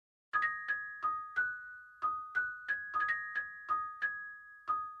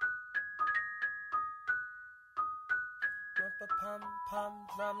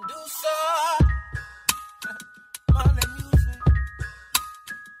Drum do so. Money music.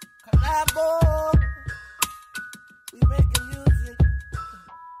 Collabo. We making music.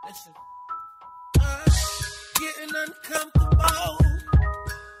 Listen. Getting uncomfortable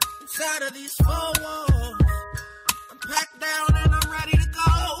inside of these four walls. I'm packed down and I'm ready to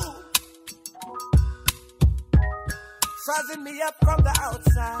go. Sizing me up from the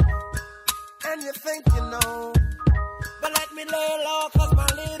outside, and you think you know, but let me lay low cause my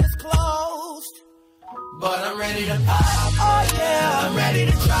lid is closed. But I'm ready to pop, oh yeah, I'm ready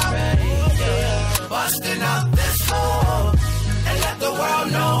to drop, oh yeah, busting out this hole, and let the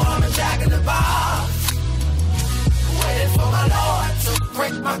world know I'm a jack in the box. Waiting for my Lord to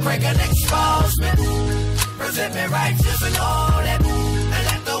break my crank and expose me, present me righteous and holy, and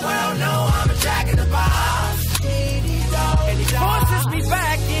let the world know I'm a jack in the box. And he forces me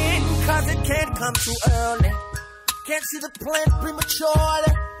back in, cause it can't come too early. Can't see the plan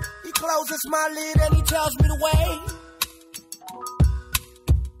prematurely. He closes my lid and he tells me to wait,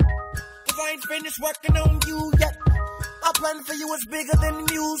 cause I ain't finished working on you yet. My plan for you is bigger than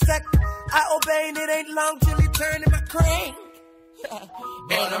the music. I obey and it ain't long till he turn in my crank.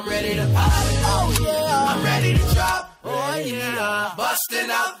 But I'm ready to pop, oh yeah, I'm ready to drop, oh yeah, busting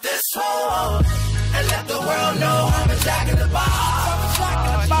out this hole, and let the world know I'm a jack in the box.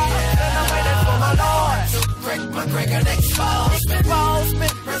 And I'm waiting for my Lord to break my crank and expose me,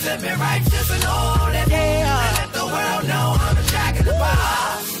 present me righteous and holy, yeah, and let the world know I'm a jack in the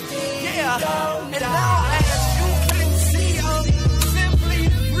box. Yeah, and now as you can see, I'm simply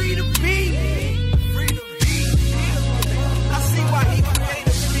free to be. I see why he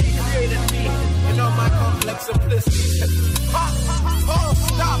created me. You know my complex simplicity. Oh,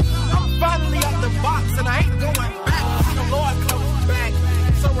 stop. I'm finally out the box and I ain't going back. The Lord comes back.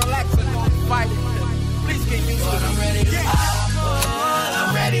 So relax and don't fight it. Please get used to it. I'm ready to pop.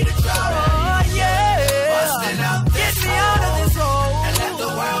 I'm ready to drop. Oh, yeah. Busting out this hole. Get me out of this hole. And let the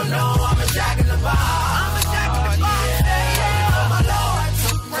world know I'm a jack in the box. I'm a jack in the box. Yeah. Oh, my Lord, to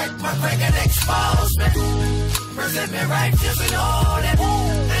break my crank and expose me. Present me righteous and holy.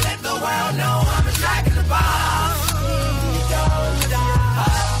 And let the world know I'm a jack in the box.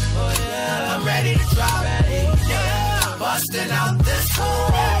 I'm ready to drop, yeah, busting out this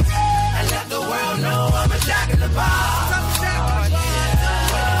hole, and let the world know I'm a jack in the box. Waiting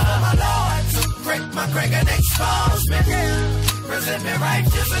for my Lord to break my crank and expose me, present me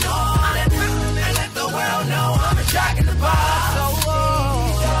righteous and holy, and let the world know I'm a jack in the box.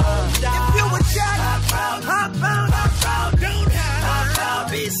 If you a jack, hop out, don't hide,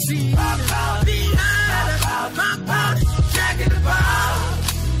 be seen, be high, hop out, jack in the box.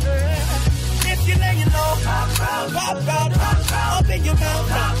 If you're laying low, pop out, open your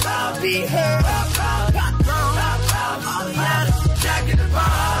mouth, be heard, pop out, oh yeah, jack in the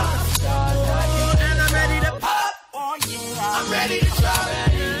box. And I'm ready to pop, oh yeah, I'm ready to drop,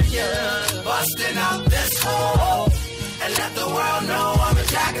 yeah, busting out this hole, and let the world know I'm a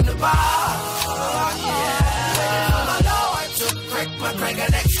jack in the box. Oh yeah, waiting for my Lord to break my crank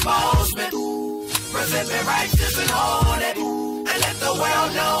and expose me, present me righteous and holy, and let the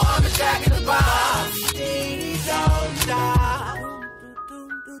world know I'm a jack in the box.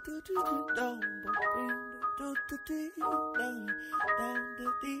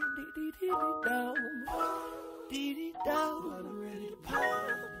 I'm ready to pop,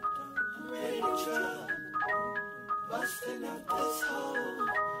 I'm ready to drop, busting out this hole,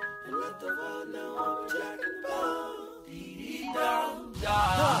 and let the world know I'm a jack in the box.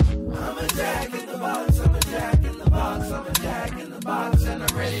 I'm a jack in the box, I'm a jack in the box, I'm a jack in the box, and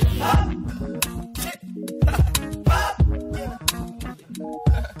I'm ready to pop. Pop.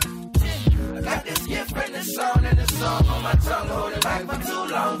 I got this gift and this song and this song on my tongue, hold it back for too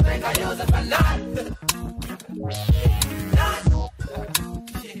long, think I use it for nothing.